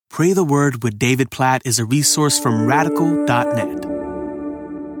Pray the Word with David Platt is a resource from radical.net.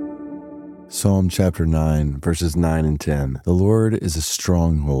 Psalm chapter 9, verses 9 and 10. The Lord is a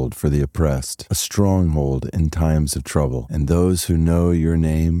stronghold for the oppressed, a stronghold in times of trouble. And those who know your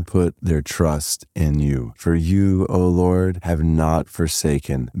name put their trust in you. For you, O Lord, have not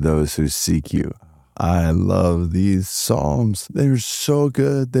forsaken those who seek you. I love these Psalms. They're so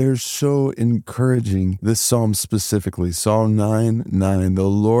good. They're so encouraging. This Psalm specifically, Psalm 9:9. The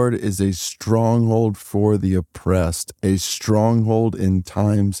Lord is a stronghold for the oppressed, a stronghold in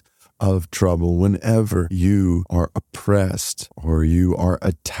times of trouble. Whenever you are oppressed or you are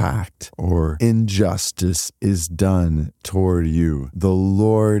attacked or injustice is done toward you, the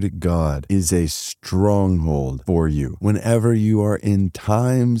Lord God is a stronghold for you. Whenever you are in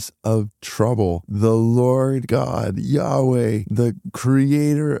times of trouble, the Lord God, Yahweh, the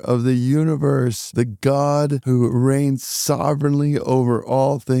creator of the universe, the God who reigns sovereignly over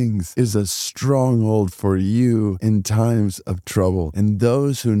all things, is a stronghold for you in times of trouble. And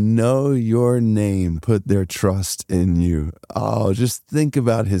those who know your name put their trust in you. Oh, just think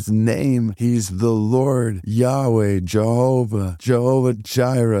about his name. He's the Lord, Yahweh, Jehovah, Jehovah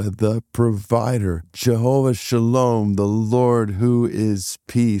Jireh, the provider, Jehovah Shalom, the Lord who is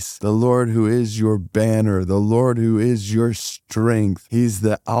peace, the Lord who is your banner, the Lord who is your strength. He's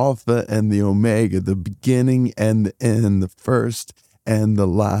the Alpha and the Omega, the beginning and the end, the first and the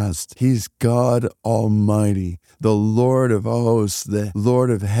last. He's God Almighty, the Lord of hosts, the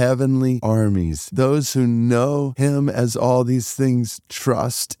Lord of heavenly armies. Those who know him as all these things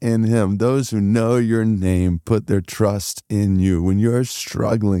trust in him. Those who know your name put their trust in you. When you're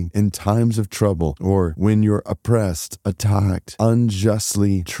struggling in times of trouble, or when you're oppressed, attacked,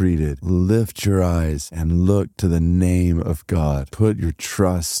 unjustly treated, lift your eyes and look to the name of God. Put your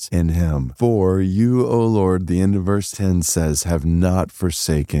trust in him. For you, O Lord, the end of verse 10 says, have not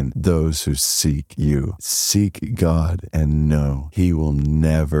forsaken those who seek you. Seek God and know he will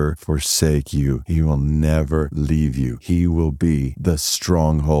never forsake you. He will never leave you. He will be the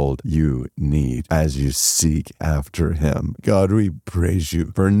stronghold you need as you seek after him. God, we praise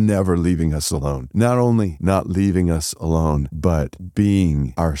you for never leaving us alone. Not only not leaving us alone, but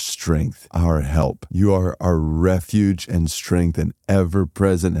being our strength, our help. You are our refuge and strength and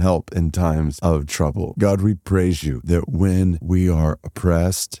ever-present help in times of trouble. God, we praise you that when we are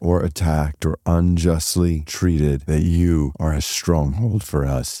oppressed or attacked or unjustly treated, that you are a stronghold for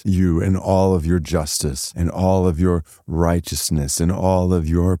us. You and all of your justice and all of your righteousness and all of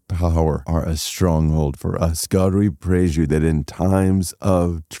your power are a stronghold for us. God, we praise you that in times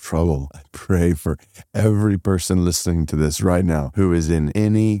of trouble, I pray for every person listening to this right now who is in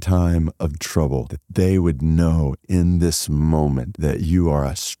any time of trouble, that they would know in this moment that you are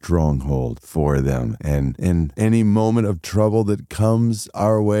a stronghold for them. And in any moment of trouble that comes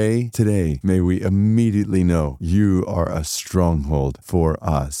our way today, may we immediately know you are a stronghold for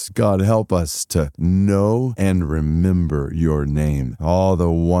us. God, help us to know and remember your name, all the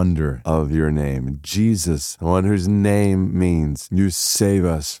wonder of your name. Jesus, the one whose name means you save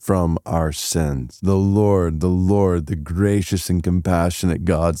us from our sins. The Lord, the gracious and compassionate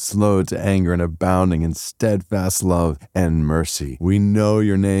God, slow to anger and abounding in steadfast love and mercy. We know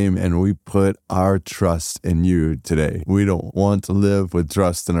your name and we put our trust in you today. We don't want to live with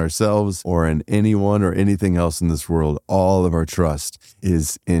trust in ourselves or in anyone or anything else in this world. All of our trust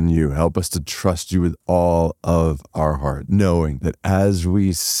is in you. Help us to trust you with all of our heart, knowing that as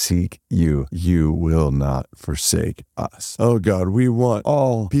we seek you, you will not forsake us. Oh God, we want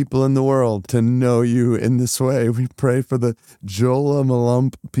all people in the world to know you in this way. We pray for the Jola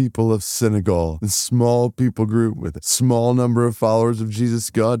people of Senegal, the small people group with a small number of followers of Jesus.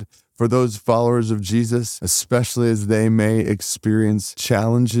 God, for those followers of Jesus, especially as they may experience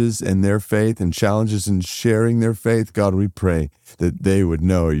challenges in their faith and challenges in sharing their faith, God, we pray that they would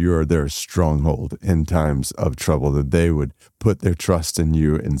know you are their stronghold in times of trouble, that they would put their trust in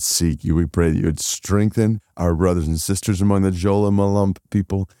you and seek you. We pray that you would strengthen our brothers and sisters among the Jola Malump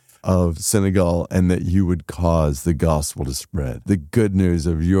people of Senegal, and that you would cause the gospel to spread. The good news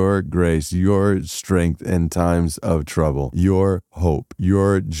of your grace, your strength in times of trouble, your hope,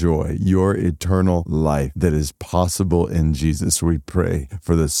 your joy, your eternal life that is possible in Jesus. We pray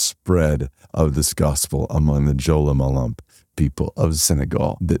for the spread of this gospel among the Jola Malump people of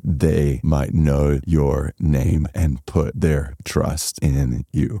Senegal, that they might know your name and put their trust in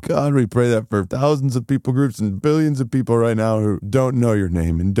you. God, we pray that for thousands of people groups and billions of people right now who don't know your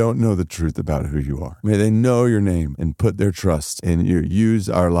name and don't know the truth about who you are. May they know your name and put their trust in you. Use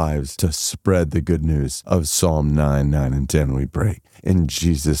our lives to spread the good news of Psalm 9, 9, and 10, we pray. In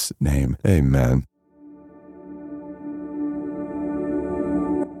Jesus' name, amen.